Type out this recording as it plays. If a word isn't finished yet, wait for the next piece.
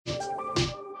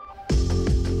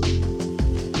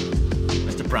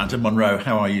Brandon Monroe,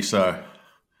 how are you, sir?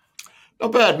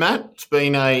 Not bad, Matt. It's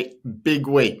been a big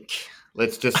week.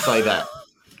 Let's just say that.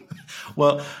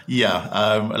 Well,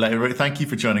 yeah. Thank you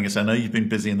for joining us. I know you've been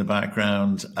busy in the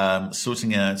background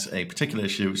sorting out a particular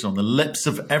issue which is on the lips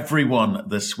of everyone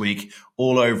this week,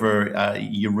 all over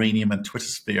Uranium and Twitter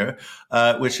sphere,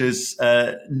 which is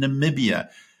Namibia.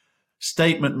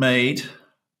 Statement made.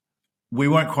 We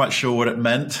weren't quite sure what it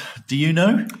meant. Do you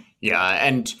know? Yeah,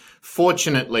 and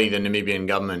fortunately, the Namibian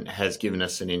government has given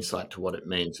us an insight to what it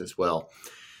means as well.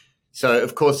 So,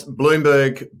 of course,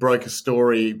 Bloomberg broke a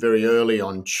story very early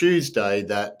on Tuesday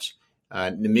that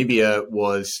Namibia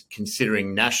was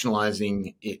considering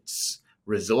nationalising its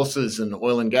resources and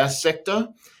oil and gas sector.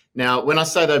 Now, when I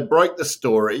say they broke the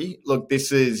story, look,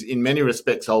 this is in many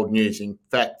respects old news. In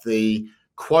fact, the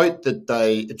quote that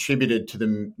they attributed to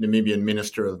the Namibian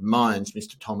Minister of Mines,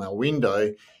 Mr. Tom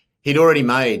Alwindo, he'd already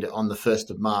made on the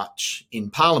 1st of March in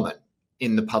Parliament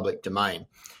in the public domain.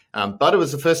 But it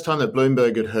was the first time that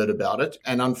Bloomberg had heard about it.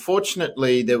 And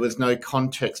unfortunately, there was no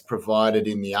context provided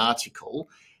in the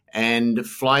article. And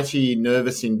flighty,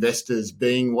 nervous investors,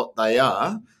 being what they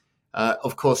are,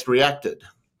 of course, reacted.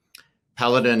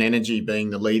 Paladin Energy,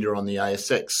 being the leader on the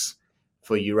ASX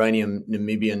for uranium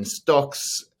Namibian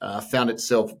stocks, found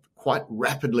itself quite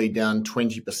rapidly down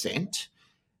 20%.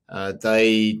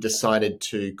 They decided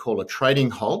to call a trading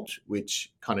halt,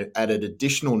 which kind of added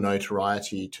additional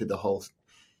notoriety to the whole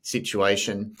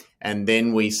situation. And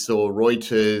then we saw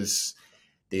Reuters,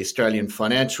 the Australian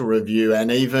Financial Review, and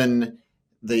even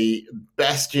the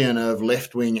bastion of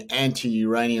left-wing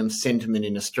anti-uranium sentiment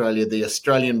in Australia, the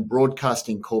Australian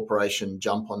Broadcasting Corporation,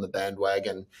 jump on the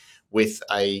bandwagon with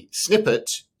a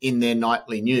snippet in their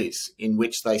nightly news in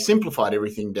which they simplified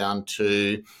everything down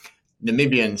to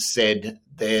Namibians said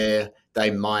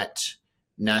they might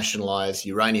nationalise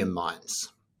uranium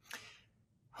mines.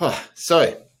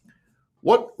 So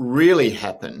what really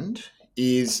happened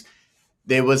is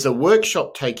there was a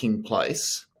workshop taking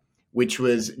place which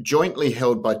was jointly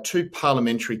held by two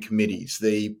parliamentary committees,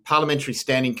 the Parliamentary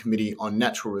Standing Committee on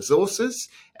Natural Resources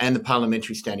and the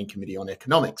Parliamentary Standing Committee on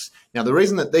Economics. Now, the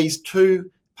reason that these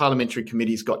two parliamentary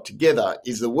committees got together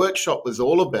is the workshop was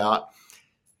all about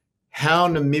how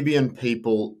Namibian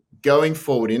people going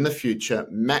forward in the future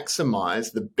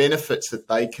maximise the benefits that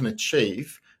they can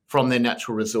achieve from their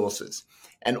natural resources.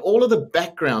 And all of the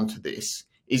background to this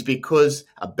is because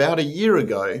about a year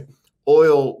ago,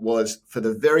 oil was for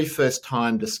the very first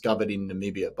time discovered in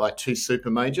Namibia by two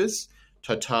super majors,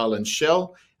 Total and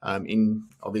Shell, in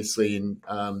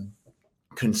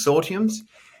consortiums.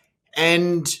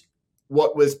 And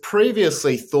what was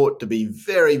previously thought to be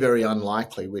very, very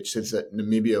unlikely, which is that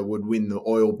Namibia would win the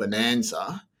oil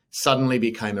bonanza, suddenly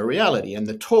became a reality. And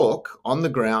the talk on the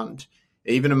ground,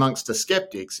 even amongst the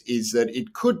skeptics, is that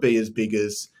it could be as big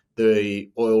as the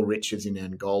oil riches in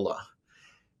Angola.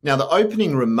 Now, the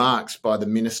opening remarks by the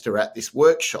minister at this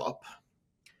workshop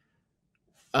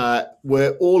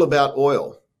were all about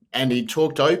oil. And he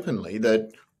talked openly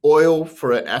that oil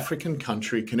for an African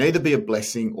country can either be a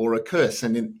blessing or a curse.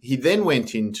 And he then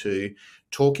went into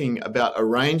talking about a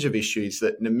range of issues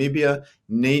that Namibia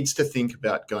needs to think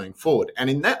about going forward. And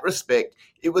in that respect,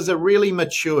 it was a really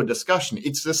mature discussion.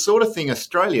 It's the sort of thing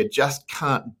Australia just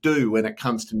can't do when it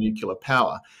comes to nuclear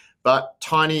power. But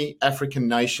tiny African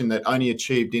nation that only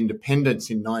achieved independence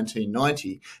in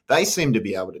 1990, they seem to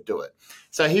be able to do it.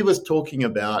 So he was talking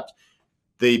about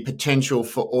the potential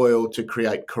for oil to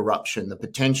create corruption, the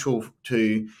potential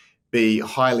to be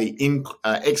highly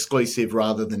exclusive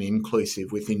rather than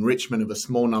inclusive, with enrichment of a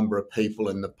small number of people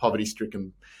and the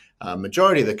poverty-stricken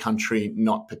majority of the country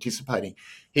not participating.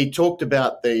 He talked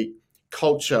about the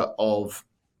culture of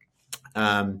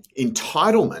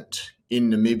entitlement in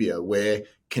Namibia, where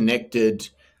connected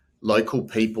local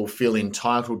people feel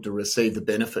entitled to receive the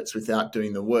benefits without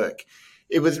doing the work.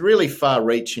 It was really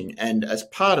far-reaching, and as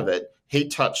part of it, he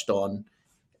touched on,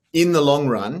 in the long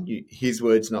run, his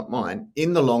words, not mine,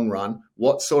 in the long run,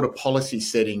 what sort of policy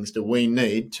settings do we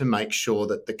need to make sure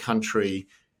that the country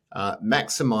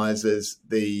maximises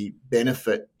the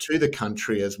benefit to the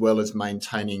country as well as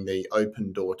maintaining the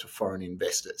open door to foreign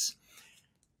investors?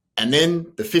 And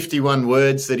then the 51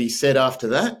 words that he said after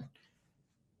that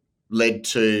led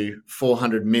to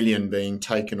 400 million being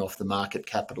taken off the market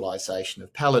capitalisation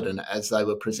of Paladin as they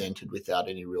were presented without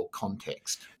any real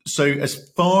context. So as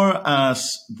far as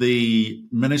the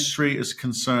ministry is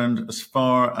concerned, as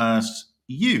far as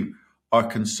you are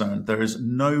concerned, there is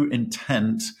no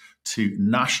intent to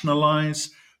nationalise,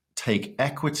 take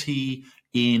equity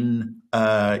in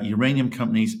uranium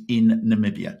companies in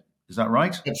Namibia. Is that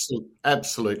right?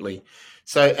 Absolutely.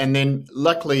 So, and then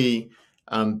luckily,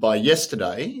 by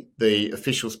yesterday, the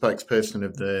official spokesperson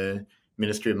of the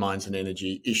Ministry of Mines and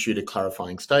Energy issued a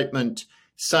clarifying statement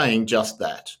saying just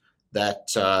that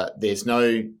there's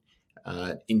no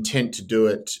intent to do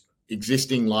it.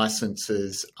 Existing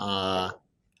licenses are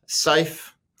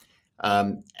safe.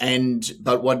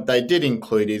 But what they did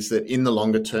include is that in the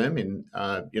longer term,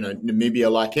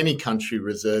 Namibia, like any country,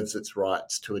 reserves its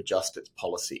rights to adjust its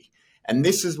policy. And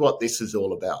this is what this is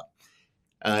all about.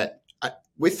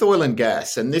 With oil and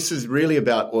gas, and this is really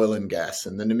about oil and gas,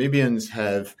 and the Namibians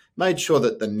have made sure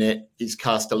that the net is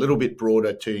cast a little bit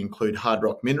broader to include hard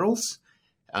rock minerals,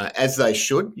 as they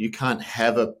should. You can't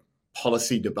have a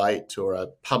policy debate or a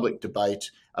public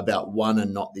debate about one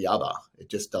and not the other. It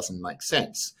just doesn't make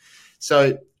sense.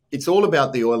 So it's all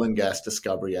about the oil and gas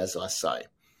discovery, as I say.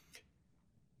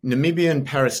 Namibian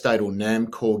parastatal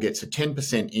NAMCOR gets a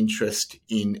 10% interest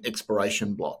in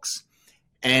exploration blocks.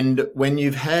 And when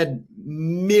you've had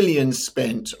millions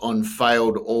spent on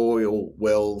failed oil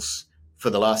wells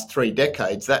for the last 3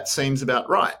 decades, that seems about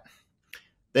right.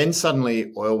 Then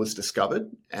suddenly oil was discovered,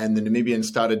 and the Namibians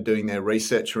started doing their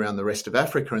research around the rest of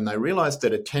Africa, and they realised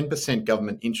that a 10%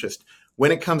 government interest,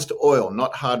 when it comes to oil,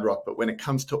 not hard rock, but when it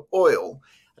comes to oil,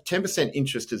 a 10%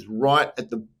 interest is right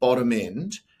at the bottom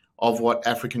end of what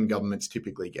African governments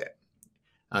typically get.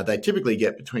 They typically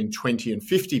get between 20 and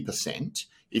 50%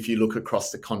 if you look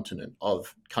across the continent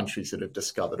of countries that have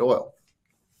discovered oil.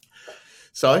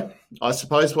 So I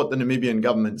suppose what the Namibian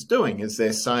government's doing is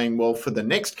they're saying, well, for the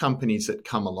next companies that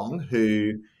come along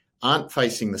who aren't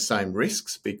facing the same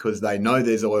risks because they know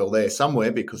there's oil there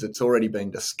somewhere because it's already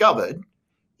been discovered,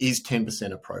 is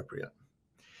 10% appropriate?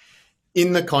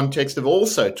 In the context of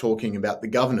also talking about the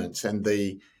governance and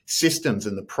the systems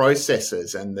and the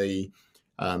processes and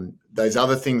those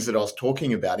other things that I was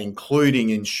talking about, including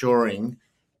ensuring,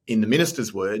 in the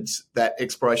minister's words, that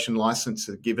exploration licenses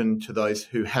are given to those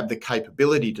who have the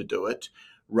capability to do it,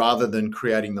 rather than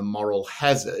creating the moral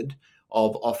hazard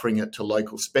of offering it to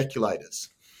local speculators.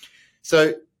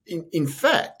 So, in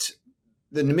fact,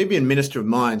 the Namibian Minister of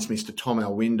Mines, Mr. Tom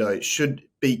Alwindo, should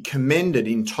be commended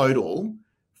in total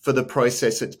for the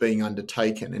process that's being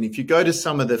undertaken. And if you go to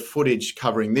some of the footage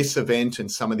covering this event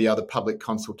and some of the other public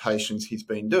consultations he's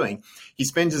been doing, he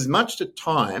spends as much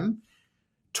time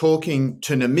talking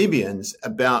to Namibians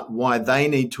about why they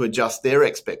need to adjust their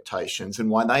expectations and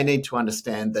why they need to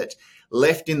understand that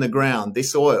left in the ground,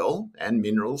 this oil and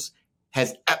minerals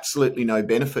has absolutely no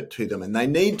benefit to them, and they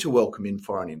need to welcome in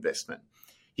foreign investment.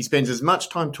 He spends as much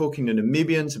time talking to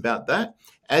Namibians about that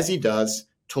as he does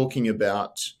talking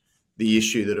about the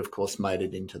issue that, of course, made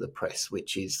it into the press,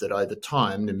 which is that over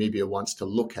time, Namibia wants to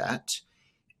look at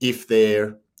if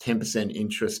their 10%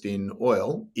 interest in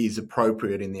oil is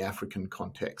appropriate in the African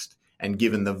context, and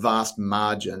given the vast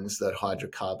margins that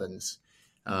hydrocarbons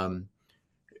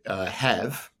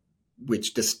have,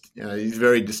 which is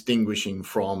very distinguishing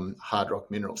from hard rock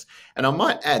minerals. And I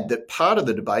might add that part of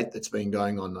the debate that's been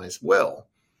going on as well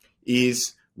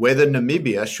is whether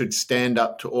Namibia should stand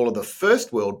up to all of the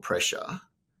first world pressure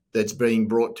that's being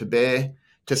brought to bear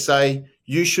to say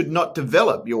you should not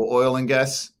develop your oil and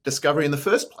gas discovery in the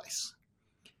first place.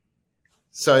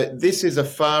 So this is a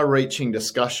far-reaching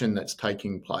discussion that's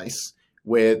taking place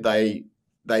where they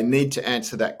need to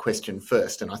answer that question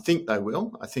first. And I think they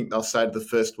will. I think they'll say to the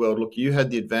first world, look, you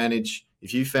had the advantage.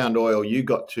 If you found oil, you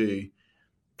got to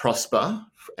prosper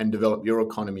and develop your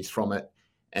economies from it.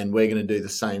 And we're going to do the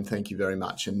same. Thank you very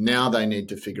much. And now they need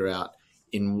to figure out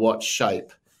in what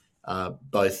shape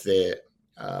both their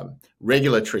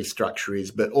regulatory structure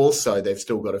is, but also they've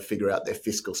still got to figure out their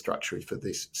fiscal structures for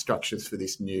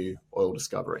this new oil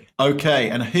discovery. Okay,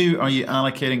 and who are you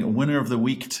allocating a winner of the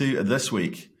week to this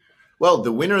week? Well,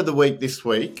 the winner of the week this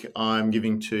week I'm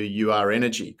giving to UR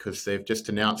Energy, because they've just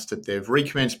announced that they've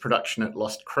recommenced production at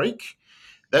Lost Creek.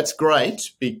 That's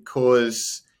great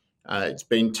because it's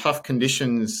been tough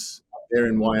conditions up there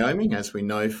in Wyoming, as we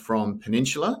know from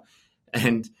Peninsula,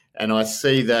 and I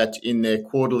see that in their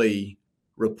quarterly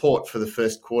report for the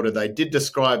first quarter, they did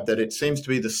describe that it seems to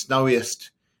be the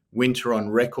snowiest winter on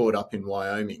record up in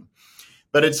Wyoming.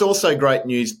 But it's also great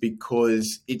news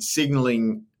because it's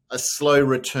signalling a slow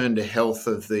return to health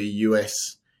of the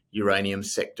US uranium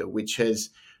sector, which has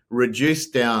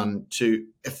reduced down to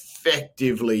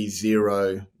effectively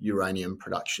zero uranium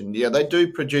production. Yeah, they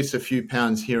do produce a few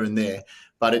pounds here and there,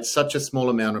 but it's such a small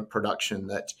amount of production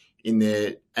that in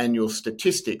their annual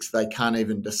statistics, they can't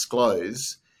even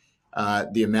disclose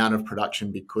the amount of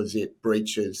production because it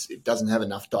doesn't have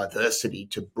enough diversity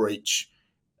to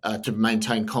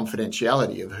maintain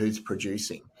confidentiality of who's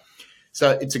producing.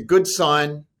 So it's a good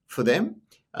sign for them.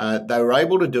 They were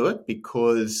able to do it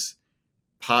because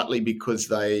partly because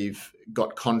they've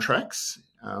got contracts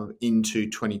into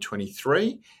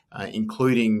 2023,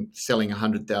 including selling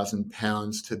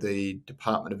 £100,000 to the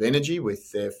Department of Energy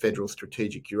with their Federal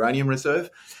Strategic Uranium Reserve.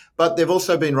 But they've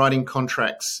also been writing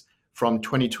contracts from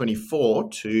 2024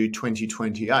 to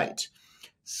 2028.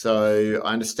 So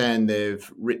I understand they've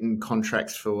written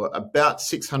contracts for about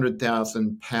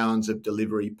 £600,000 of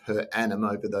delivery per annum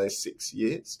over those 6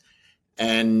 years,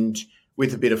 and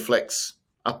with a bit of flex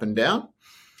up and down.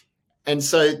 And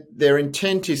so their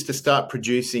intent is to start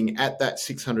producing at that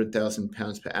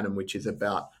 £600,000 per annum, which is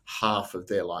about half of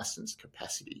their licensed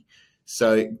capacity.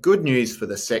 So good news for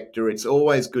the sector. It's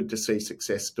always good to see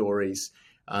success stories.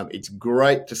 It's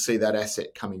great to see that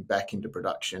asset coming back into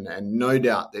production. And no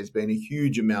doubt there's been a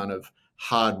huge amount of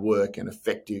hard work and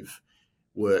effective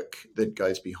work that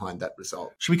goes behind that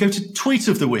result. Should we go to tweet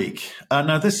of the week?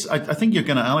 Now, this I think you're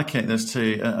going to allocate this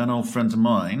to an old friend of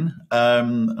mine,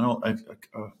 a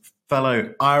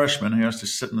fellow Irishman who has to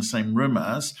sit in the same room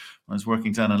as when I was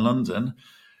working down in London.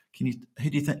 Who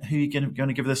are you going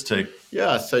to give this to?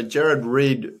 Yeah, so Jared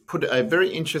Reid put a very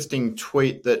interesting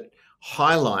tweet that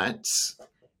highlights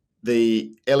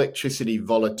the electricity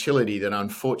volatility that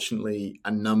unfortunately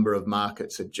a number of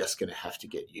markets are just going to have to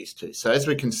get used to. So as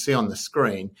we can see on the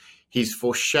screen, he's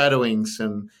foreshadowing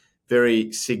some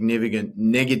very significant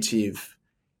negative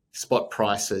spot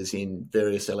prices in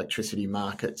various electricity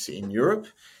markets in Europe,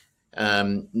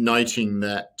 noting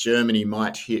that Germany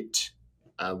might hit,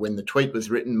 when the tweet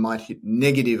was written, might hit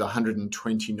negative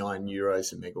 129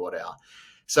 euros a megawatt hour.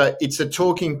 So it's a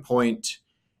talking point,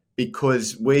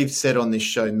 because we've said on this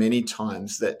show many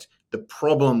times that the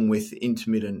problem with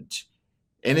intermittent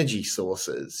energy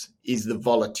sources is the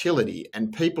volatility,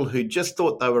 and people who just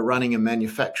thought they were running a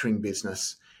manufacturing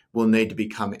business will need to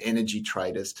become energy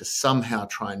traders to somehow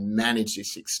try and manage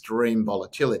this extreme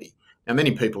volatility. Now,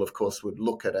 many people, of course, would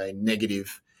look at a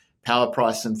negative power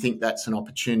price and think that's an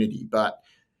opportunity, but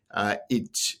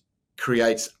it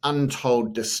creates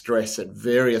untold distress at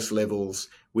various levels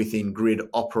within grid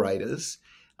operators.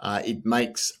 It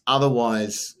makes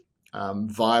otherwise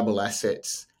viable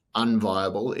assets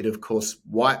unviable. It, of course,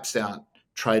 wipes out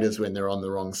traders when they're on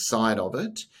the wrong side of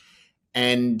it.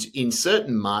 And in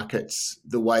certain markets,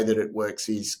 the way that it works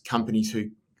is companies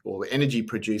or energy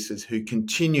producers who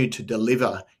continue to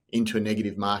deliver into a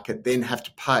negative market then have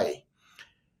to pay.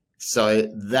 So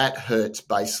that hurts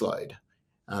baseload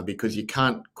because you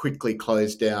can't quickly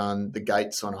close down the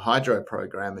gates on a hydro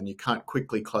program, and you can't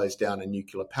quickly close down a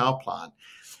nuclear power plant.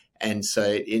 And so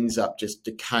it ends up just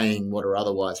decaying what are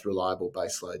otherwise reliable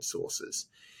baseload sources.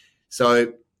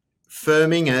 So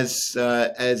firming,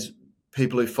 as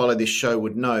people who follow this show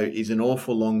would know, is an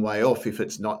awful long way off if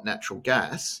it's not natural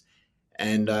gas.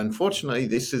 And unfortunately,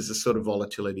 this is the sort of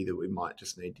volatility that we might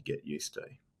just need to get used to.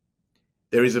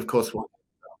 There is, of course, one,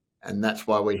 and that's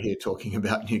why we're here talking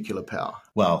about nuclear power.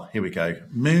 Well, here we go.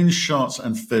 Moonshots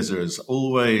and fizzers,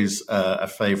 always a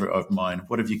favourite of mine.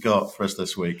 What have you got for us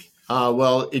this week?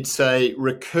 Well, it's a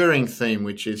recurring theme,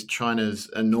 which is China's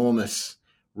enormous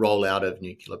rollout of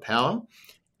nuclear power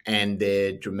and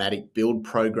their dramatic build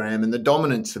program and the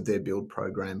dominance of their build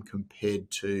program compared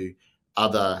to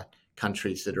other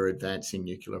countries that are advancing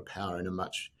nuclear power in a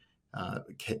much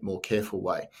more careful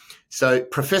way. So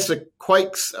Professor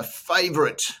Quake's a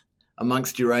favourite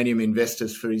amongst uranium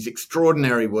investors for his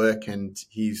extraordinary work and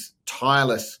his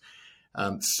tireless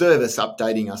service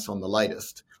updating us on the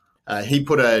latest. He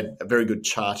put a very good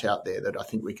chart out there that I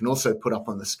think we can also put up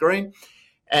on the screen.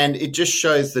 And it just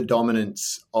shows the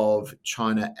dominance of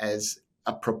China as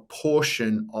a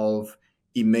proportion of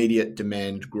immediate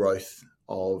demand growth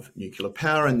of nuclear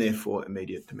power and therefore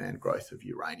immediate demand growth of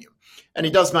uranium. And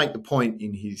he does make the point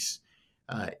in his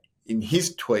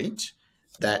tweet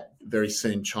that very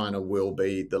soon China will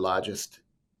be the largest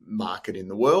market in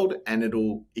the world and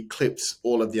it'll eclipse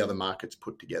all of the other markets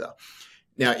put together.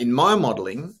 Now, in my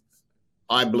modelling,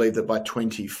 I believe that by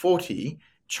 2040,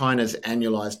 China's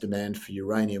annualized demand for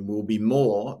uranium will be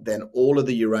more than all of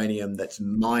the uranium that's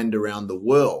mined around the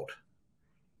world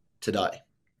today.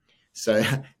 So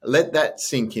let that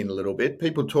sink in a little bit.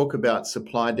 People talk about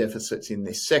supply deficits in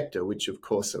this sector, which of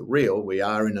course are real. We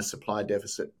are in a supply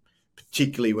deficit,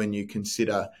 particularly when you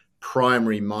consider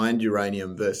primary mined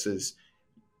uranium versus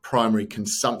primary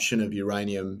consumption of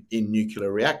uranium in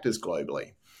nuclear reactors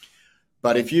globally.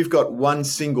 But if you've got one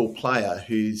single player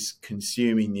who's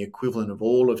consuming the equivalent of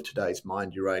all of today's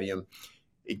mined uranium,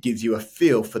 it gives you a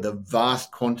feel for the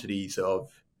vast quantities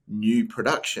of new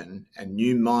production and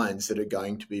new mines that are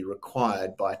going to be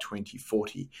required by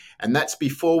 2040. And that's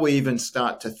before we even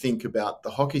start to think about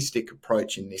the hockey stick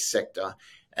approach in this sector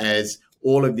as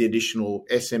all of the additional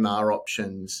SMR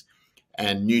options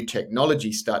and new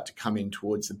technology start to come in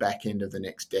towards the back end of the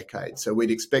next decade. So we'd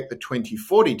expect the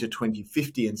 2040 to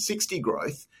 2050 and 60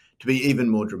 growth to be even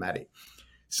more dramatic.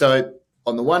 So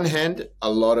on the one hand,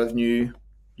 a lot of new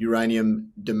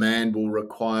uranium demand will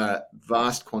require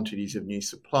vast quantities of new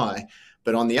supply.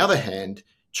 But on the other hand,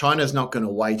 China's not going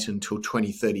to wait until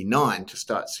 2039 to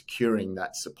start securing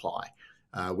that supply.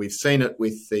 We've seen it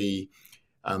with the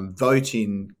vote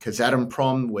in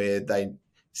Kazatomprom, where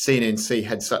CNNC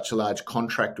had such a large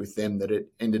contract with them that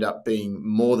it ended up being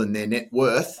more than their net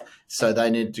worth. So they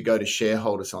needed to go to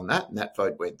shareholders on that, and that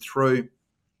vote went through.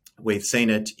 We've seen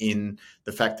it in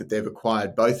the fact that they've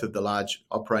acquired both of the large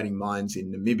operating mines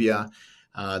in Namibia,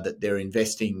 that they're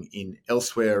investing in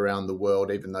elsewhere around the world,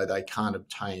 even though they can't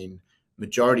obtain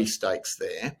majority stakes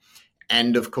there.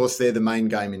 And of course, they're the main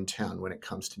game in town when it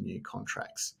comes to new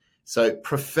contracts. So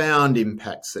profound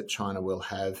impacts that China will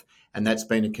have. And that's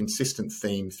been a consistent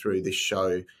theme through this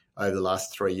show over the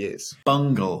last 3 years.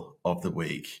 Bungle of the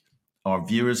week, our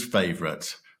viewers'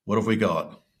 favourite. What have we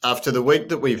got? After the week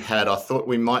that we've had, I thought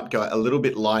we might go a little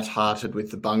bit lighthearted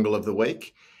with the bungle of the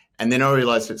week. And then I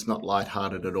realised it's not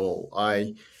lighthearted at all.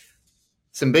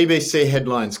 Some BBC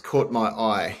headlines caught my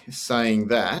eye saying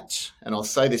that, and I'll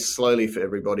say this slowly for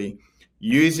everybody,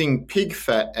 using pig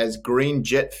fat as green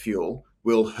jet fuel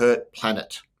will hurt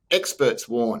planet. Experts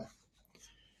warn.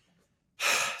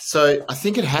 So I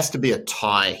think it has to be a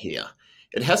tie here.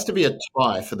 It has to be a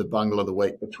tie for the bungle of the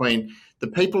week between the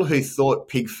people who thought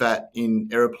pig fat in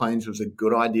aeroplanes was a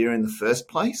good idea in the first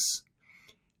place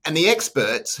and the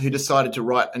experts who decided to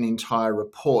write an entire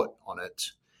report on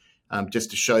it just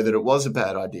to show that it was a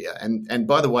bad idea. And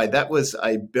by the way, that was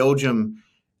a Belgium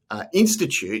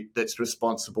institute that's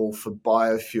responsible for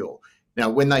biofuel. Now,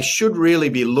 when they should really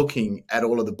be looking at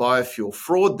all of the biofuel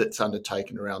fraud that's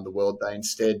undertaken around the world, they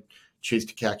instead choose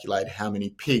to calculate how many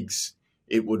pigs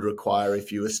it would require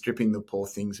if you were stripping the poor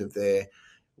things of their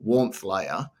warmth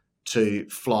layer to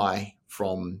fly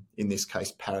from, in this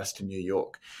case, Paris to New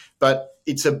York. But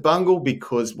it's a bungle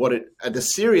because at a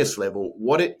serious level,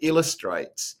 what it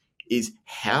illustrates is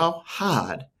how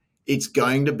hard it's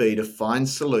going to be to find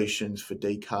solutions for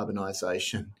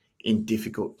decarbonisation in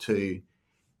difficult to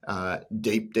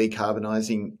deep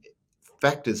decarbonising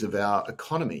factors of our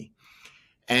economy.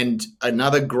 And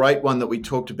another great one that we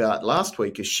talked about last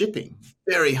week is shipping.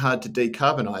 Very hard to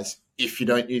decarbonise if you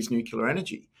don't use nuclear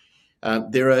energy.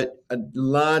 There are a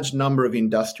large number of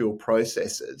industrial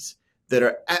processes that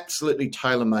are absolutely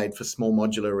tailor-made for small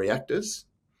modular reactors.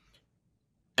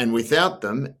 And without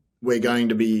them, we're going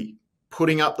to be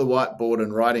putting up the whiteboard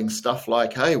and writing stuff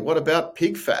like, hey, what about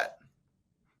pig fat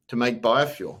to make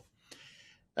biofuel?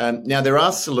 Now, there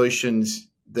are solutions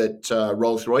that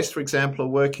Rolls-Royce, for example, are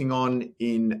working on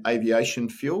in aviation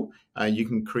fuel. You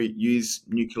can use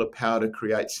nuclear power to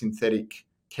create synthetic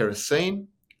kerosene,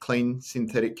 clean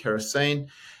synthetic kerosene,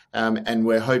 and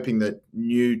we're hoping that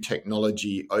new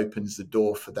technology opens the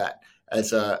door for that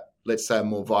as let's say, a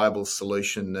more viable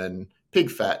solution than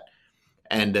pig fat,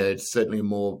 and certainly a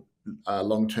more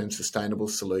long-term sustainable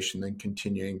solution than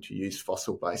continuing to use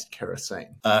fossil-based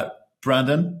kerosene.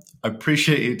 Brandon, I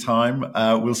appreciate your time.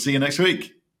 We'll see you next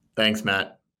week. Thanks,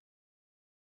 Matt.